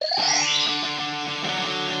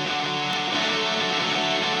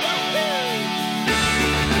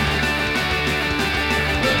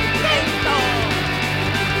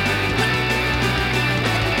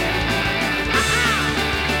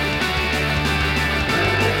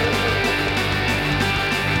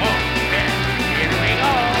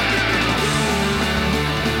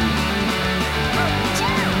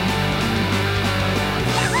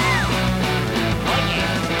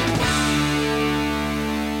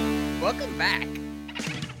welcome back.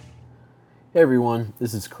 Hey everyone,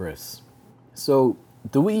 this is Chris. So,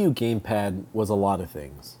 the Wii U gamepad was a lot of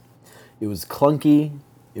things. It was clunky,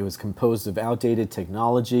 it was composed of outdated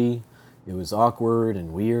technology, it was awkward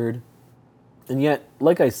and weird. And yet,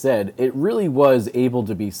 like I said, it really was able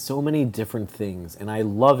to be so many different things, and I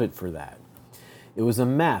love it for that. It was a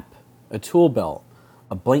map, a tool belt,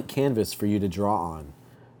 a blank canvas for you to draw on,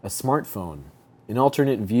 a smartphone, an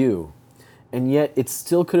alternate view, and yet it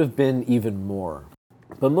still could have been even more.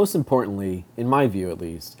 But most importantly, in my view at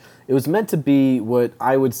least, it was meant to be what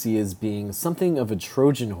I would see as being something of a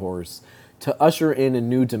Trojan horse to usher in a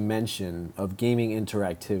new dimension of gaming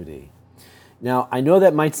interactivity. Now, I know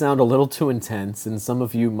that might sound a little too intense, and some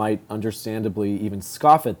of you might understandably even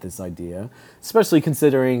scoff at this idea, especially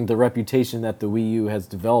considering the reputation that the Wii U has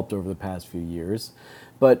developed over the past few years.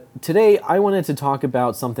 But today, I wanted to talk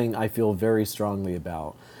about something I feel very strongly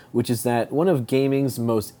about, which is that one of gaming's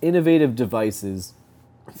most innovative devices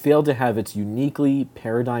failed to have its uniquely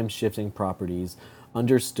paradigm-shifting properties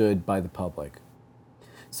understood by the public.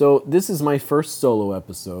 So this is my first solo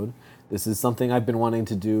episode. This is something I've been wanting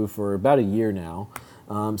to do for about a year now.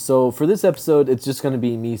 So for this episode, it's just going to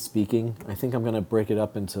be me speaking. I think I'm going to break it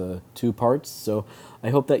up into two parts. So I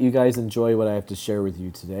hope that you guys enjoy what I have to share with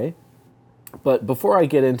you today. But before I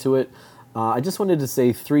get into it, I just wanted to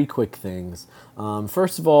say three quick things.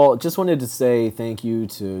 First of all, just wanted to say thank you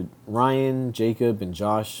to Ryan, Jacob, and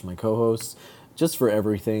Josh, my co-hosts, just for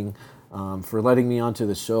everything. For letting me onto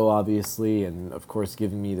the show, obviously, and of course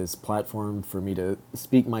giving me this platform for me to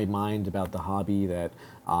speak my mind about the hobby that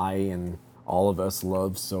I and all of us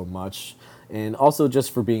love so much. And also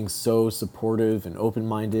just for being so supportive and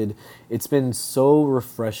open-minded. It's been so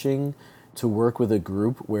refreshing to work with a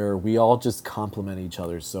group where we all just complement each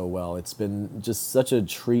other so well. It's been just such a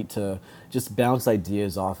treat to just bounce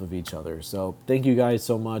ideas off of each other. So thank you guys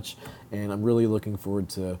so much, and I'm really looking forward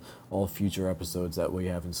to all future episodes that we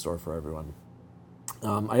have in store for everyone.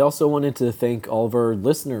 I also wanted to thank all of our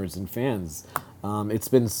listeners and fans. It's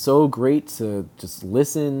been so great to just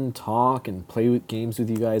listen, talk, and play with games with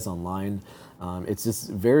you guys online. It's just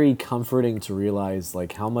very comforting to realize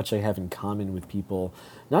like how much I have in common with people,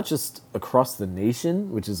 not just across the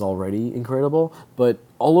nation, which is already incredible, but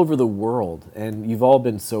all over the world. And you've all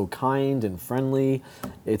been so kind and friendly.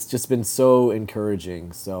 It's just been so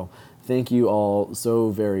encouraging. So thank you all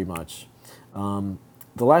so very much.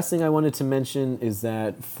 The last thing I wanted to mention is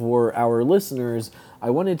that for our listeners, I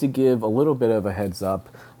wanted to give a little bit of a heads up.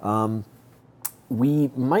 We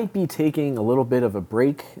might be taking a little bit of a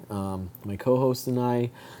break, my co-host and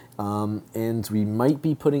I, and we might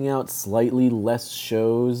be putting out slightly less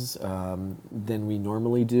shows than we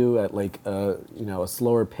normally do at like a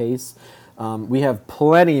slower pace. We have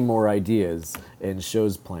plenty more ideas and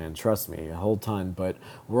shows planned, trust me, a whole ton, but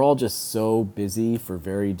we're all just so busy for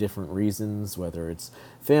very different reasons, whether it's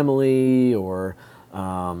family or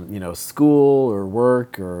school or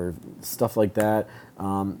work or stuff like that.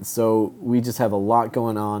 So we just have a lot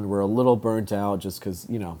going on. We're a little burnt out just because,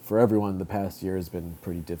 for everyone, the past year has been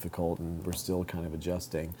pretty difficult and we're still kind of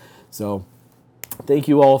adjusting. So thank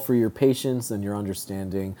you all for your patience and your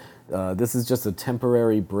understanding. This is just a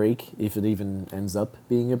temporary break, if it even ends up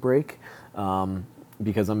being a break,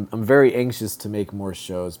 because I'm very anxious to make more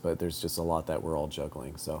shows, but there's just a lot that we're all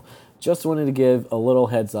juggling. So just wanted to give a little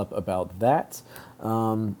heads up about that.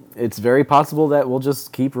 It's very possible that we'll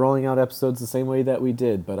just keep rolling out episodes the same way that we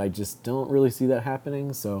did, but I just don't really see that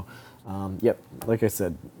happening. So, like I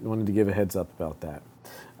said, wanted to give a heads up about that.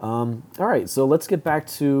 All right, so let's get back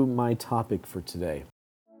to my topic for today.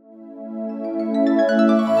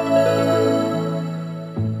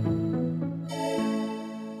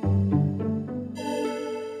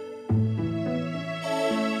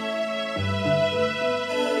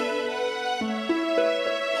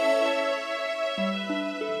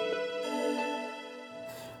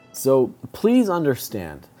 So please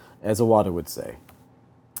understand, as Iwata would say,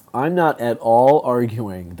 I'm not at all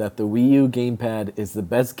arguing that the Wii U gamepad is the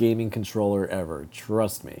best gaming controller ever.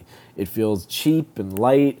 Trust me. It feels cheap and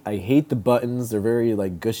light. I hate the buttons. They're very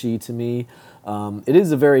gushy to me. It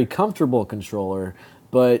is a very comfortable controller,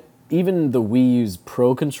 but even the Wii U's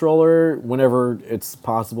Pro controller, whenever it's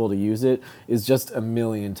possible to use it, is just a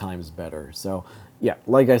million times better. So yeah,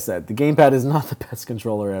 like I said, the gamepad is not the best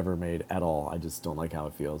controller ever made at all. I just don't like how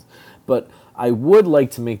it feels. But I would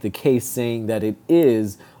like to make the case saying that it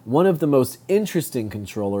is one of the most interesting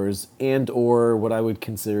controllers and or what I would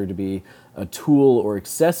consider to be a tool or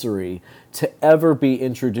accessory to ever be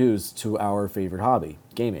introduced to our favorite hobby,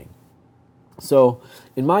 gaming. So,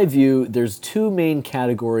 in my view, there's two main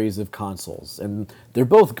categories of consoles, and they're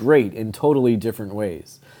both great in totally different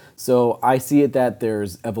ways. So I see it that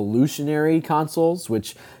there's evolutionary consoles,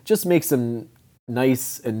 which just makes them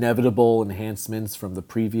nice, inevitable enhancements from the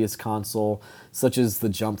previous console, such as the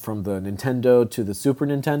jump from the Nintendo to the Super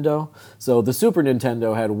Nintendo. So the Super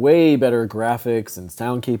Nintendo had way better graphics and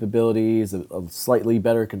sound capabilities, a slightly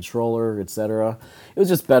better controller, etc. It was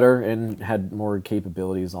just better and had more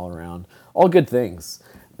capabilities all around. All good things,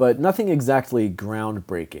 but nothing exactly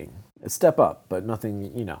groundbreaking. A step up, but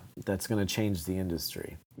nothing, that's going to change the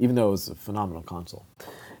industry, even though it was a phenomenal console.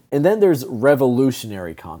 And then there's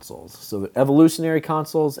revolutionary consoles. So the evolutionary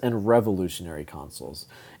consoles and revolutionary consoles.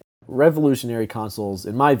 Revolutionary consoles,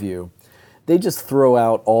 in my view, they just throw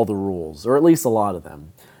out all the rules, or at least a lot of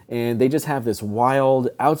them. And they just have this wild,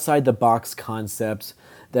 outside-the-box concept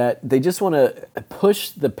that they just want to push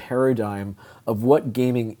the paradigm of what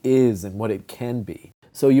gaming is and what it can be.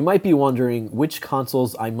 So you might be wondering which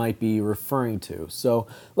consoles I might be referring to. So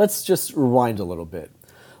let's just rewind a little bit.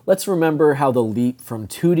 Let's remember how the leap from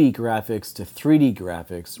 2D graphics to 3D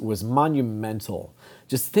graphics was monumental.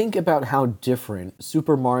 Just think about how different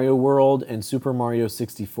Super Mario World and Super Mario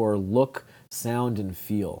 64 look, sound, and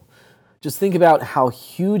feel. Just think about how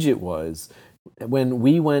huge it was when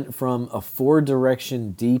we went from a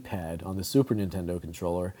 4-direction D-pad on the Super Nintendo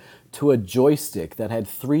controller to a joystick that had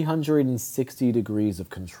 360 degrees of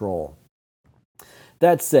control.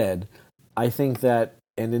 That said, I think that,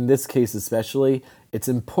 and in this case especially, it's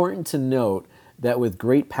important to note that with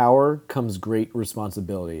great power comes great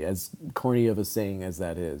responsibility, as corny of a saying as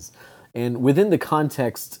that is. And within the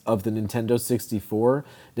context of the Nintendo 64,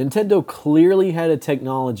 Nintendo clearly had a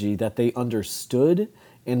technology that they understood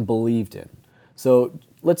and believed in. So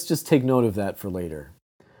let's just take note of that for later.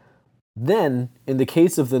 Then, in the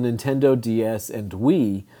case of the Nintendo DS and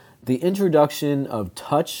Wii, the introduction of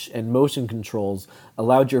touch and motion controls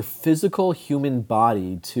allowed your physical human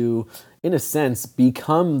body to, in a sense,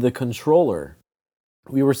 become the controller.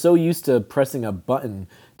 We were so used to pressing a button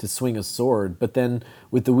to swing a sword, but then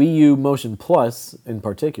with the Wii U Motion Plus, in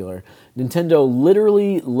particular, Nintendo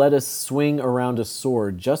literally let us swing around a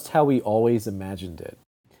sword just how we always imagined it.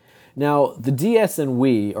 Now, the DS and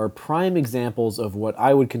Wii are prime examples of what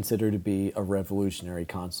I would consider to be a revolutionary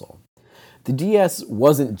console. The DS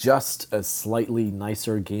wasn't just a slightly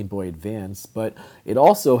nicer Game Boy Advance, but it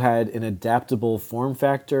also had an adaptable form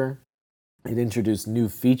factor. It introduced new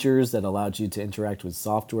features that allowed you to interact with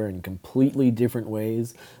software in completely different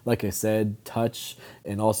ways. Like I said, touch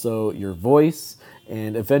and also your voice,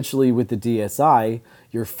 and eventually with the DSi,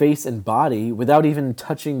 your face and body without even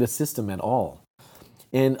touching the system at all.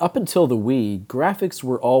 And up until the Wii, graphics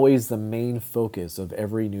were always the main focus of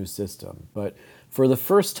every new system, but for the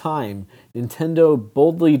first time, Nintendo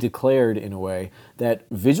boldly declared, in a way, that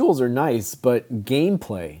visuals are nice, but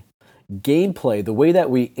gameplay, the way that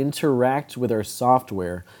we interact with our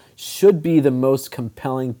software, should be the most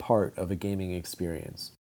compelling part of a gaming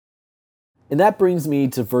experience. And that brings me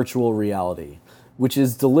to virtual reality, which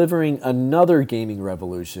is delivering another gaming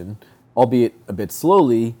revolution, albeit a bit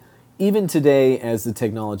slowly, even today as the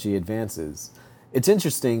technology advances. It's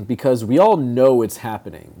interesting because we all know it's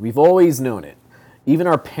happening. We've always known it. Even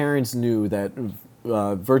our parents knew that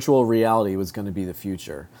virtual reality was going to be the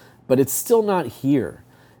future, but it's still not here.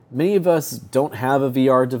 Many of us don't have a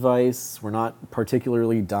VR device, we're not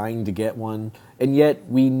particularly dying to get one, and yet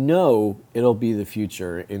we know it'll be the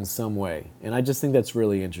future in some way, and I just think that's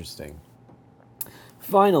really interesting.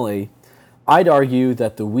 Finally, I'd argue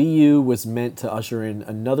that the Wii U was meant to usher in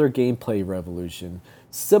another gameplay revolution,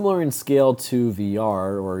 similar in scale to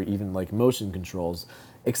VR or even like motion controls,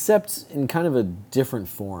 except in kind of a different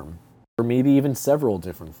form, or maybe even several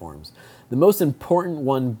different forms. The most important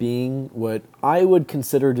one being what I would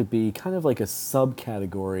consider to be kind of like a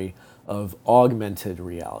subcategory of augmented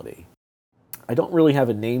reality. I don't really have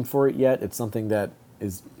a name for it yet. It's something that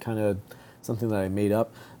is kind of something that I made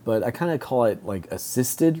up, but I kind of call it like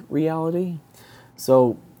assisted reality.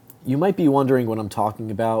 So you might be wondering what I'm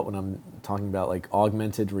talking about when I'm talking about like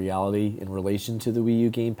augmented reality in relation to the Wii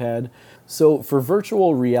U gamepad. So for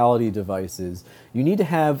virtual reality devices, you need to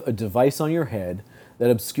have a device on your head that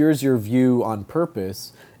obscures your view on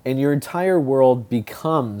purpose, and your entire world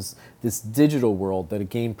becomes this digital world that a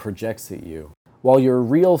game projects at you. While your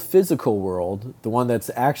real physical world, the one that's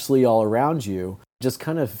actually all around you, just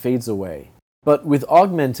kind of fades away. But with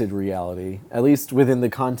augmented reality, at least within the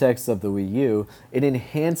context of the Wii U, it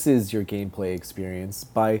enhances your gameplay experience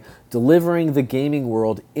by delivering the gaming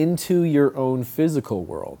world into your own physical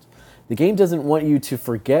world. The game doesn't want you to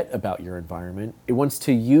forget about your environment, it wants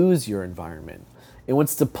to use your environment. It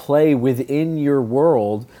wants to play within your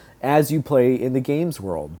world as you play in the game's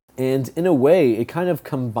world. And in a way, it kind of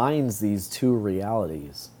combines these two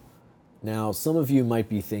realities. Now, some of you might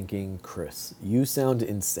be thinking, Chris, you sound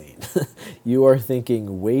insane. You are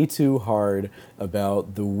thinking way too hard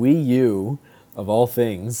about the Wii U, of all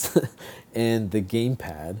things, and the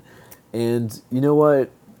gamepad. And you know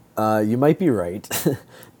what? You might be right.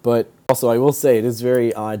 But also, I will say it is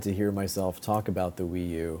very odd to hear myself talk about the Wii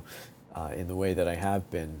U in the way that I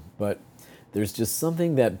have been. But there's just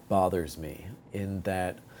something that bothers me in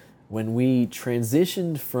that when we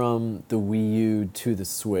transitioned from the Wii U to the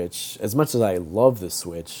Switch, as much as I love the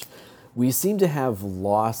Switch, we seem to have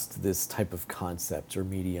lost this type of concept or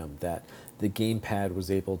medium that the gamepad was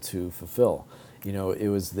able to fulfill. You know, it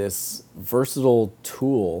was this versatile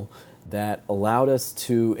tool that allowed us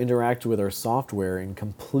to interact with our software in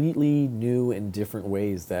completely new and different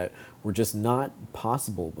ways that were just not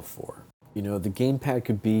possible before. You know, the gamepad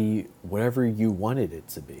could be whatever you wanted it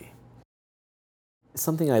to be.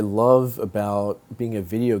 Something I love about being a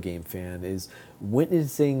video game fan is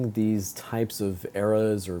witnessing these types of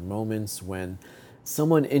eras or moments when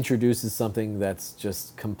someone introduces something that's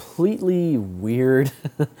just completely weird,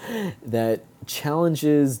 that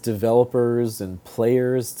challenges developers and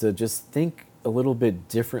players to just think a little bit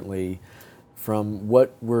differently from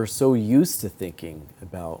what we're so used to thinking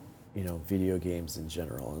about, video games in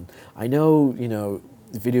general. And I know,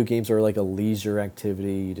 video games are like a leisure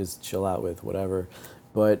activity, you just chill out with whatever,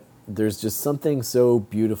 but there's just something so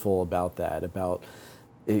beautiful about that, about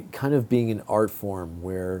it kind of being an art form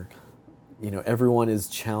where, everyone is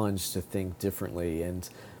challenged to think differently. And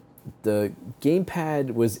the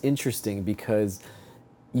gamepad was interesting because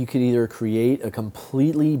you could either create a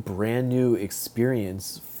completely brand new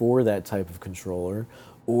experience for that type of controller,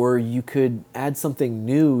 or you could add something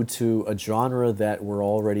new to a genre that we're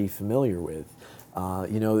already familiar with.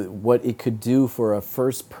 What it could do for a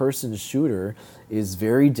first person shooter is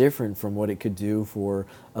very different from what it could do for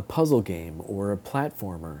a puzzle game or a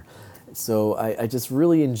platformer. So I just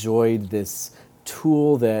really enjoyed this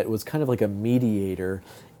tool that was kind of like a mediator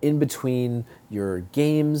in between your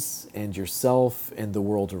games and yourself and the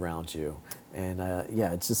world around you. And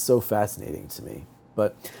yeah, it's just so fascinating to me.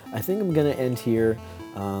 But I think I'm going to end here.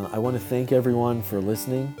 I want to thank everyone for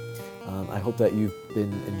listening. I hope that you've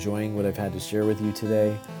been enjoying what I've had to share with you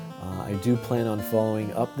today. I do plan on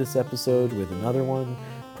following up this episode with another one,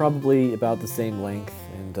 probably about the same length.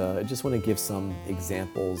 And I just want to give some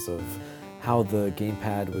examples of how the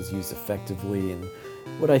gamepad was used effectively and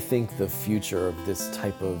what I think the future of this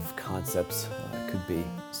type of concepts could be.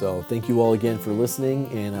 So thank you all again for listening,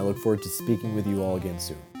 and I look forward to speaking with you all again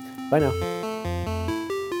soon. Bye now.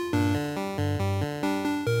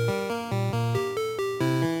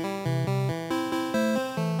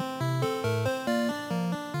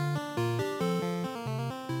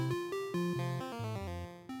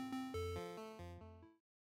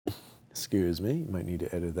 Excuse me, you might need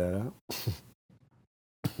to edit that out.